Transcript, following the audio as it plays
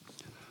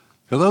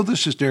Hello,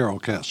 this is Darrell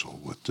Castle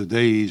with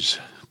today's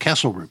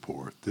Castle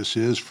Report. This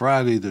is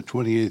Friday, the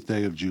 28th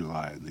day of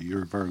July, in the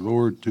year of our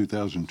Lord,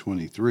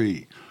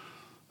 2023.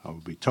 I will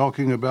be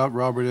talking about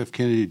Robert F.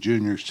 Kennedy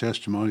Jr.'s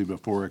testimony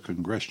before a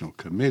congressional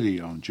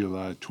committee on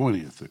July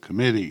 20th. The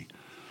committee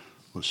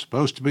was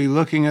supposed to be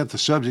looking at the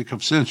subject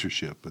of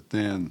censorship, but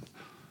then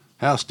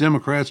House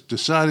Democrats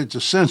decided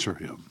to censor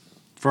him,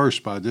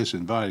 first by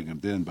disinviting him,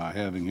 then by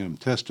having him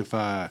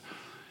testify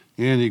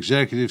in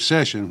executive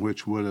session,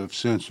 which would have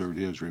censored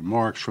his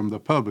remarks from the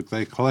public.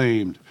 They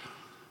claimed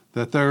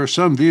that there are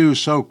some views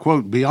so,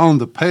 quote,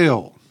 beyond the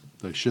pale,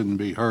 they shouldn't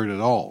be heard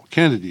at all.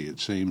 Kennedy, it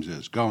seems,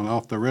 has gone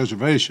off the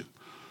reservation.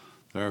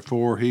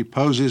 Therefore, he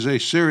poses a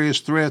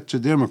serious threat to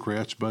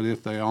Democrats, but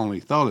if they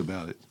only thought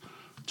about it,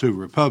 to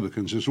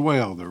Republicans as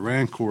well. The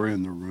rancor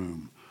in the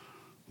room,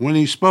 when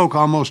he spoke,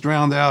 almost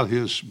drowned out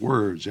his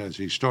words as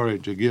he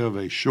started to give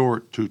a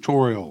short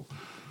tutorial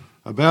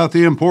about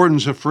the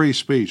importance of free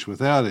speech.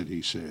 Without it,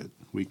 he said,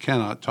 we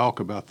cannot talk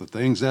about the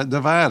things that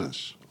divide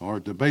us or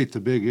debate the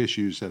big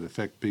issues that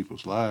affect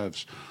people's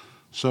lives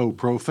so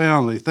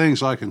profoundly,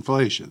 things like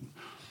inflation,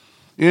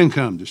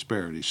 income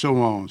disparity, so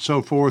on and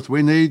so forth.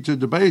 We need to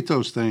debate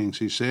those things,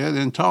 he said,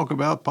 and talk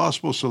about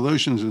possible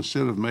solutions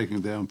instead of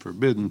making them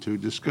forbidden to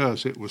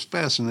discuss. It was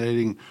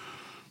fascinating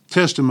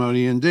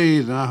testimony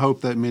indeed, and I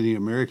hope that many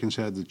Americans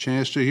had the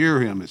chance to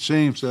hear him. It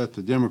seems that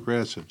the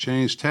Democrats have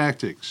changed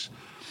tactics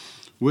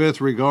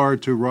with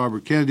regard to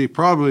Robert Kennedy,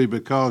 probably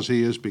because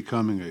he is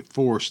becoming a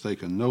force they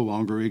can no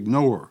longer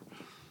ignore.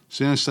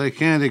 Since they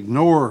can't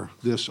ignore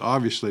this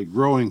obviously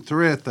growing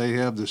threat, they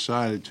have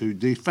decided to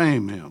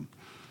defame him.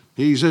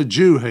 He's a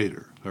Jew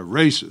hater, a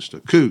racist,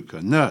 a kook,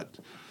 a nut.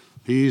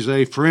 He's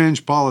a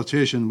fringe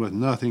politician with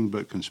nothing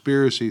but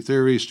conspiracy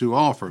theories to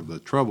offer. The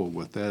trouble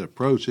with that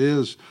approach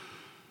is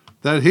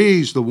that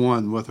he's the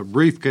one with a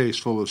briefcase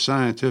full of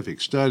scientific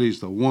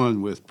studies, the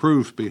one with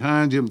proof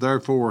behind him.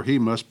 Therefore, he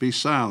must be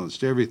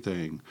silenced.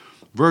 Everything,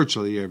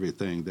 virtually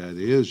everything, that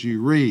is,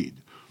 you read,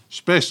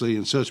 especially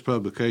in such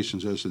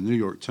publications as the New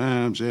York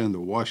Times and the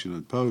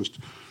Washington Post,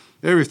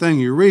 everything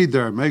you read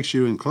there makes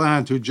you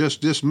inclined to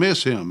just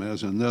dismiss him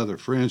as another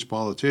fringe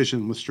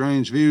politician with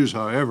strange views.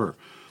 However,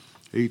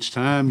 each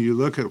time you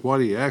look at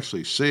what he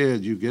actually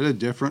said, you get a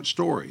different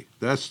story.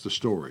 That's the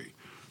story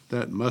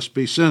that must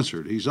be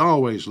censored. He's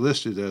always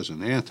listed as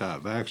an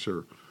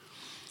anti-vaxxer,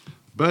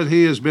 but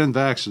he has been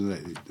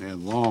vaccinated,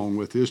 and along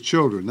with his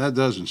children. That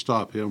doesn't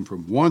stop him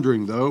from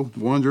wondering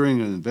and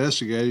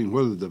investigating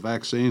whether the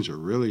vaccines are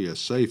really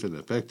as safe and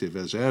effective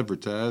as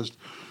advertised.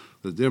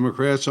 The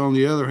Democrats, on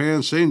the other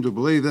hand, seem to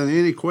believe that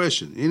any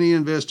question, any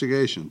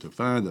investigation to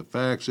find the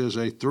facts is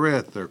a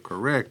threat. They're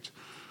correct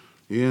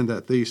in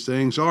that these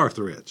things are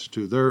threats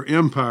to their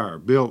empire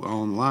built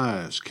on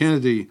lies.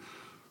 Kennedy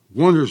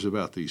wonders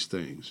about these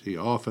things. He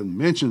often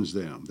mentions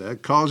them.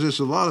 That causes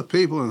a lot of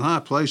people in high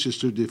places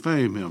to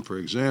defame him. For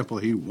example,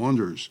 he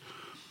wonders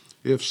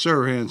if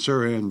Sirhan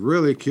Sirhan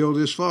really killed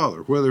his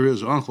father, whether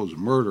his uncle's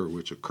murder,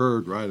 which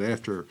occurred right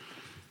after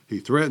he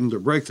threatened to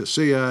break the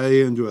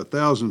CIA into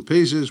 1,000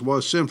 pieces,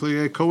 was simply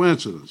a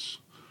coincidence.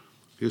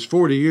 His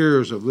 40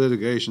 years of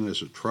litigation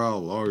as a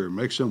trial lawyer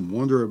makes him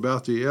wonder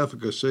about the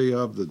efficacy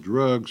of the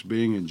drugs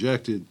being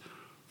injected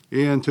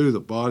into the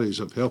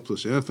bodies of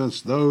helpless infants.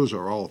 Those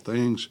are all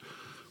things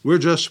we're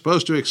just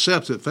supposed to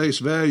accept at face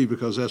value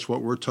because that's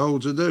what we're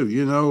told to do.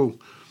 You know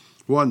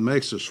what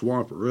makes the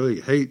swamp really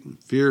hate and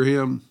fear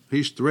him?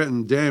 He's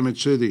threatened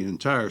damage to the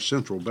entire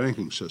central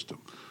banking system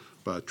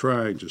by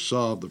trying to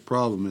solve the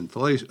problem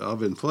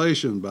of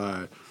inflation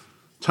by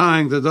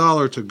tying the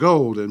dollar to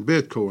gold and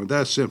Bitcoin.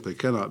 That simply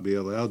cannot be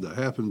allowed to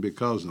happen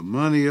because the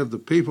money of the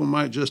people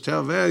might just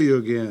have value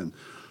again.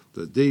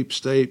 The deep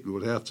state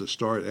would have to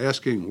start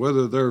asking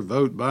whether their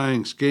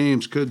vote-buying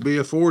schemes could be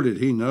afforded.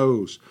 He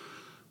knows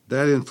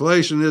that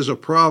inflation is a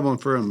problem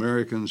for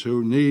Americans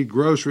who need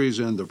groceries,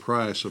 and the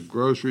price of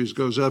groceries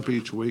goes up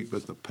each week,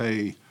 but the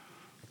pay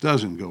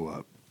doesn't go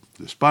up.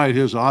 Despite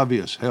his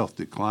obvious health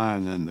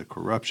decline and the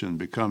corruption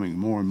becoming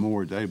more and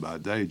more day by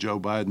day, Joe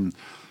Biden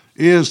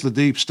is the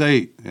deep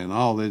state and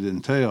all it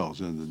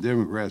entails, and the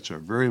Democrats are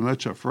very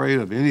much afraid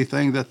of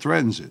anything that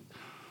threatens it.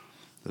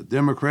 The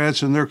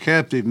Democrats and their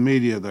captive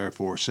media,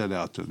 therefore, set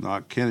out to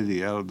knock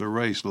Kennedy out of the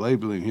race,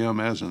 labeling him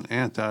as an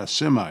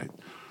anti-Semite.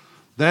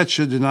 That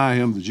should deny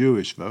him the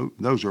Jewish vote.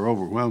 Those are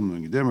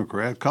overwhelmingly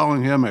Democrat.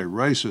 Calling him a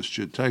racist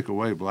should take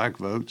away black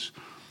votes,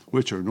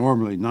 which are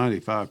normally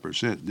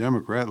 95%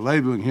 Democrat.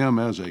 Labeling him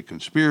as a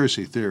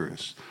conspiracy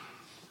theorist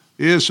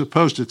is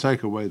supposed to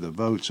take away the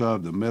votes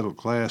of the middle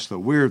class. The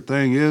weird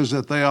thing is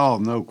that they all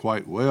know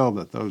quite well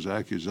that those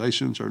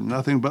accusations are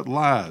nothing but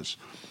lies.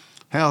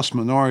 House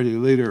Minority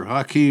Leader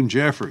Hakeem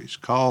Jeffries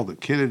called the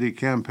Kennedy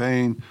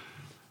campaign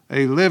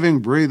a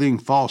living, breathing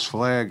false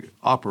flag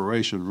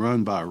operation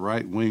run by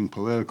right-wing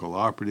political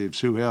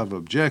operatives who have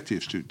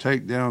objectives to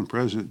take down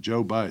President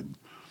Joe Biden.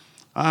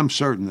 I'm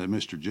certain that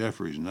Mr.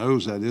 Jeffries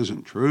knows that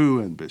isn't true,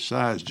 and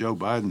besides, Joe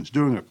Biden's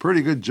doing a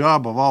pretty good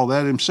job of all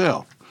that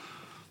himself.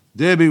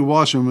 Debbie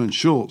Wasserman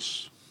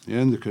Schultz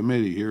in the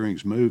committee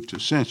hearings moved to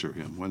censor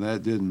him. When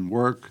that didn't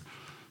work,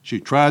 She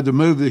tried to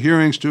move the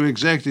hearings to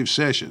executive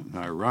session.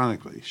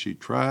 Ironically, she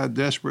tried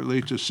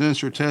desperately to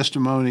censor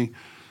testimony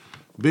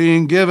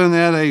being given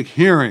at a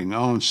hearing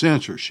on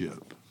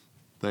censorship.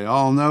 They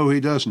all know he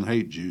doesn't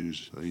hate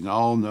Jews. They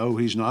all know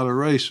he's not a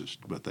racist,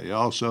 but they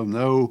also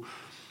know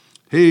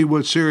he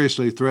would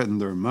seriously threaten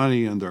their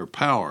money and their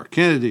power.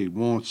 Kennedy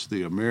wants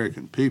the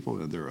American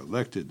people and their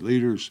elected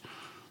leaders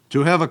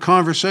to have a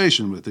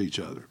conversation with each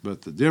other,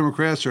 but the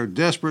Democrats are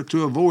desperate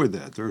to avoid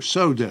that. They're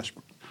so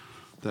desperate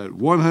that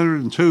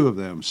 102 of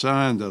them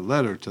signed a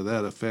letter to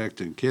that effect,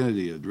 and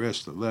Kennedy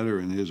addressed the letter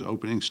in his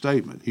opening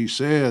statement. He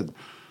said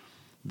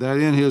that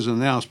in his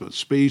announcement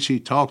speech, he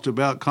talked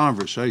about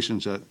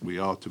conversations that we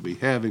ought to be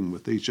having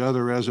with each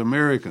other as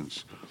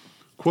Americans.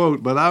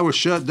 Quote, "But I was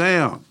shut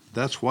down.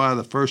 That's why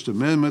the First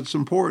Amendment's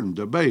important.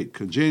 Debate,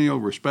 congenial,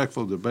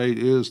 respectful debate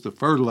is the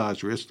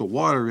fertilizer, it's the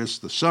water, it's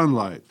the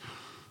sunlight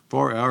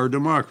for our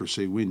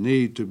democracy. We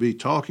need to be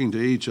talking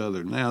to each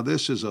other." Now,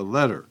 this is a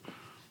letter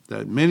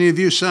that many of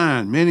you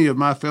signed, many of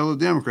my fellow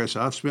Democrats.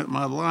 I've spent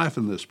my life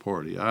in this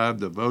party. I've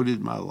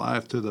devoted my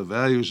life to the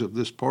values of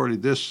this party.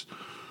 This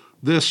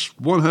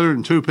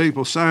 102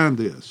 people signed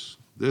this.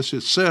 This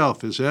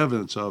itself is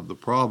evidence of the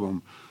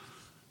problem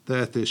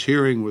that this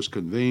hearing was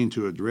convened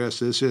to address.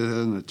 This is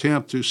an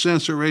attempt to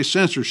censor a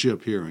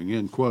censorship hearing,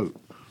 end quote.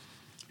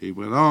 He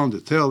went on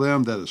to tell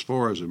them that as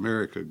far as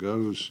America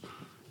goes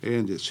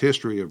and its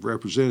history of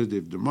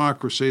representative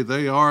democracy,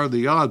 they are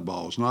the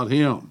oddballs, not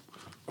him.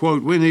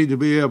 Quote, "We need to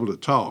be able to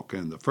talk,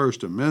 and the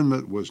First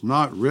Amendment was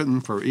not written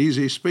for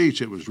easy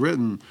speech. It was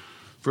written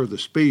for the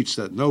speech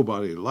that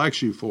nobody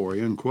likes you for,"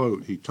 end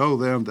quote. He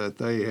told them that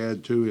they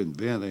had to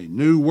invent a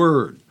new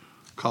word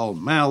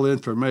called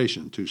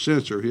malinformation to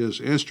censor his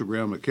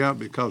Instagram account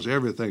because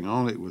everything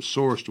on it was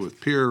sourced with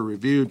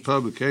peer-reviewed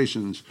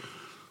publications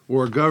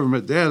or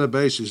government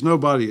databases.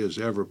 Nobody has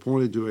ever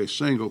pointed to a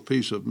single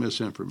piece of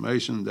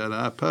misinformation that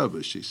I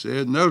published, he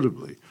said.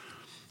 Notably,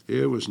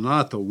 it was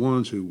not the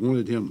ones who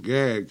wanted him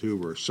gagged who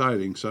were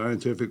citing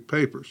scientific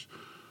papers.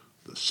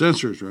 The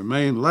censors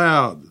remained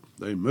loud.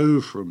 They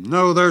moved from,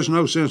 "No, there's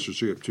no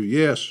censorship," to,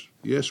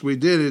 yes, we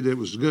did it. It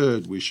was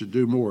good. We should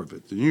do more of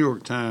it. The New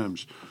York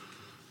Times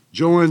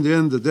joined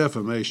in the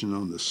defamation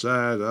on the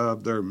side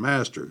of their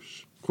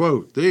masters.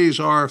 Quote, "These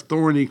are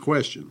thorny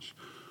questions.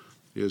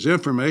 Is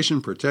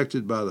information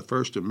protected by the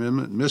First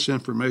Amendment?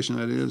 Misinformation,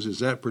 that is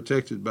that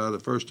protected by the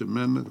First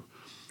Amendment?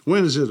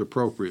 When is it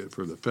appropriate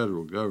for the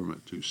federal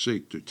government to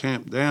seek to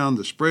tamp down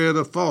the spread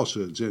of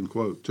falsehoods?" End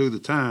quote. To the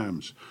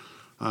Times,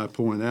 I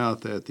point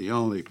out that the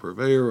only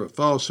purveyor of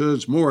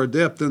falsehoods, more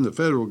adept than the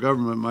federal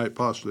government might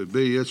possibly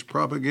be, its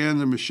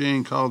propaganda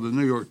machine called the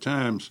New York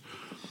Times.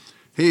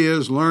 He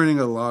is learning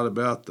a lot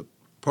about the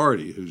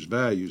party whose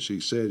values he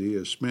said he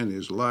has spent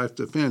his life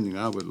defending.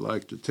 I would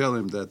like to tell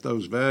him that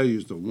those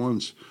values, the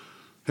ones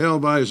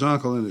held by his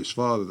uncle and his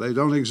father, they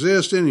don't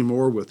exist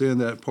anymore within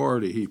that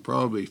party. He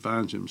probably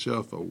finds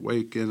himself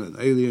awake in an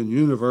alien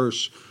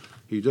universe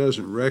he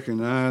doesn't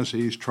recognize.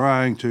 He's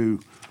trying to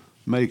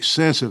make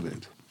sense of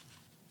it.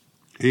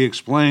 He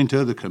explained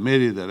to the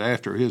committee that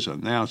after his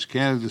announced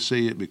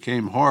candidacy, it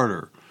became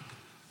harder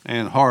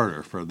and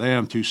harder for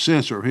them to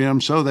censor him,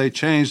 so they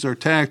changed their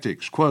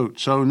tactics. Quote,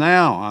 "So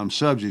now I'm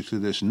subject to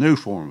this new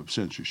form of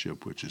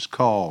censorship, which is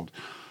called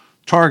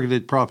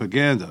targeted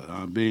propaganda.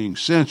 I'm being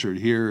censored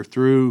here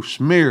through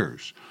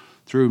smears,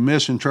 through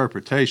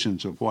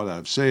misinterpretations of what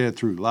I've said,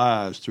 through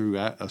lies, through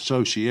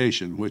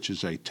association, which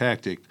is a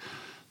tactic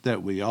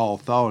that we all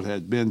thought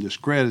had been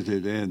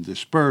discredited and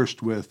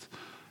dispersed with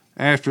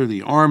after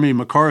the Army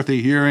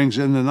McCarthy hearings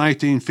in the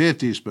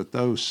 1950s, but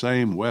those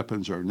same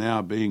weapons are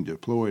now being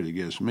deployed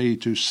against me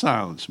to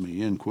silence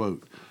me," end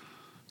quote.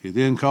 He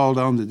then called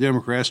on the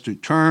Democrats to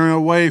turn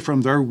away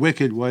from their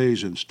wicked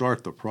ways and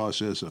start the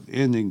process of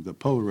ending the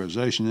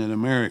polarization in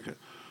America.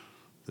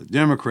 The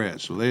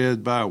Democrats,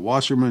 led by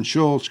Wasserman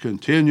Schultz,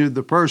 continued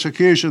the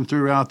persecution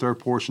throughout their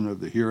portion of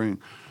the hearing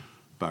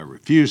by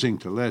refusing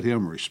to let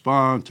him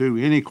respond to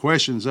any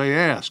questions they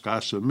asked.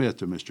 I submit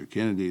to Mr.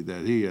 Kennedy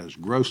that he has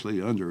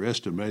grossly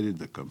underestimated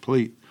the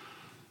complete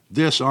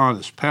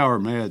dishonest,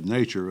 power-mad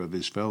nature of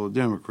his fellow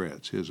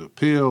Democrats. His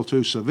appeal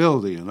to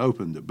civility and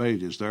open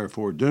debate is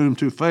therefore doomed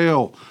to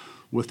fail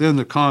within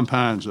the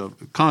confines of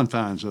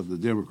the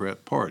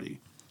Democrat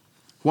Party.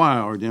 Why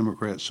are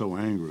Democrats so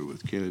angry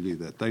with Kennedy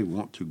that they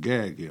want to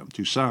gag him,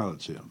 to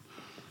silence him,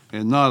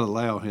 and not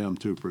allow him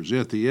to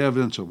present the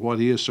evidence of what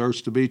he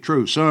asserts to be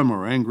true? Some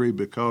are angry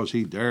because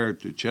he dared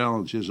to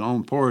challenge his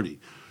own party.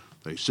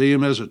 They see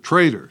him as a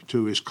traitor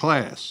to his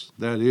class,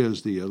 that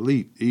is, the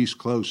elite East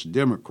Coast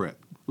Democrat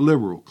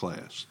liberal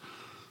class.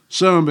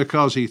 Some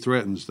because he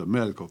threatens the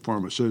medical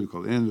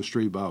pharmaceutical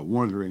industry by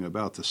wondering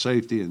about the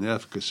safety and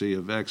efficacy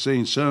of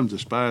vaccines. Some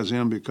despise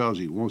him because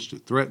he wants to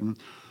threaten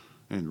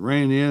and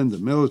rein in the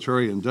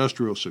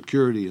military-industrial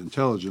security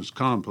intelligence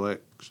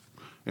complex,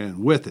 and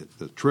with it,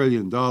 the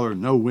trillion-dollar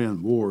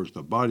no-win wars,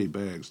 the body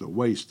bags, the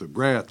waste, the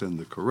graft, and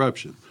the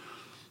corruption.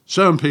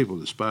 Some people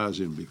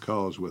despise him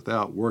because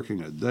without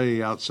working a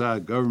day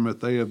outside government,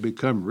 they have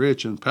become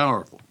rich and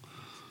powerful.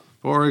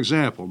 For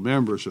example,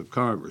 members of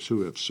Congress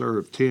who have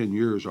served 10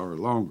 years or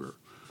longer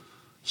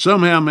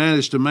somehow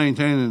manage to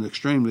maintain an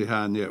extremely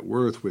high net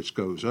worth, which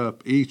goes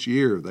up each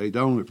year. They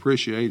don't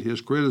appreciate his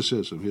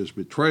criticism, his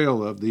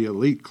betrayal of the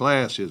elite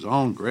class. His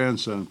own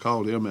grandson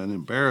called him an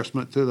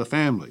embarrassment to the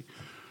family.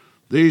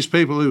 These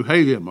people who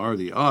hate him are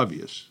the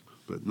obvious,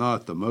 but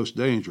not the most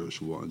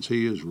dangerous ones.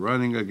 He is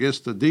running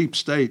against the deep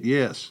state,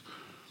 yes.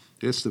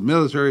 It's the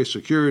military,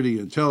 security,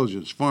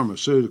 intelligence,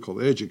 pharmaceutical,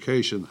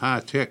 education,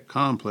 high-tech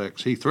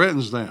complex. He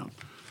threatens them.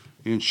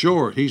 In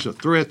short, he's a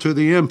threat to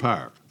the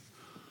empire.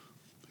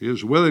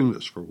 His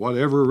willingness, for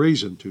whatever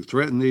reason, to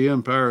threaten the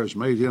empire has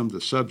made him the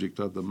subject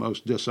of the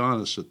most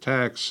dishonest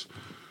attacks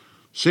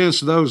since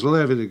those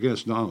levied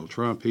against Donald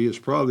Trump. He is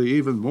probably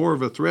even more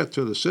of a threat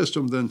to the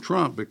system than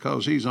Trump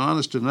because he's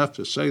honest enough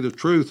to say the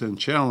truth and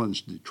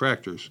challenge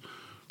detractors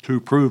to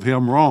prove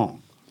him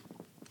wrong.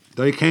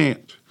 They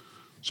can't,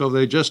 so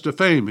they just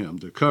defame him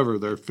to cover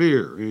their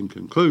fear. In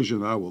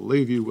conclusion, I will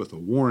leave you with a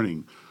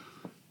warning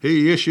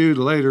he issued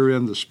later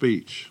in the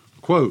speech.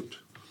 Quote,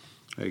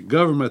 "A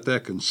government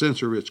that can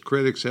censor its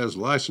critics has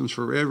license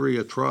for every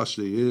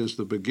atrocity. It is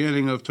the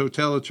beginning of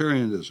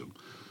totalitarianism.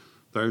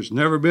 There's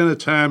never been a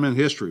time in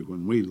history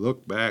when we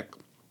look back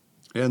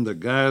and the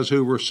guys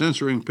who were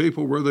censoring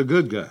people were the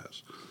good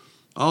guys.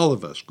 All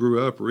of us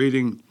grew up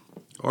reading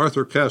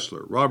Arthur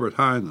Koestler, Robert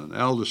Heinlein,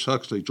 Aldous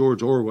Huxley,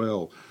 George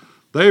Orwell.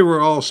 They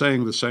were all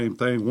saying the same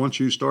thing. Once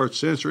you start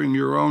censoring,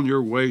 you're on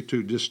your way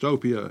to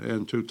dystopia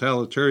and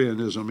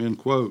totalitarianism," end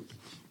quote.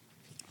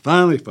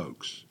 Finally,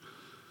 folks,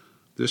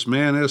 this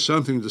man has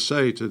something to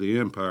say to the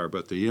empire,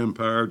 but the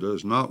empire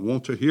does not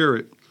want to hear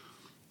it.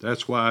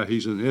 That's why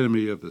he's an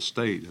enemy of the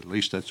state. At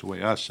least that's the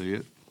way I see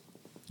it.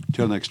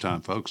 Till next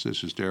time, folks,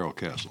 this is Darrell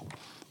Castle.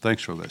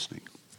 Thanks for listening.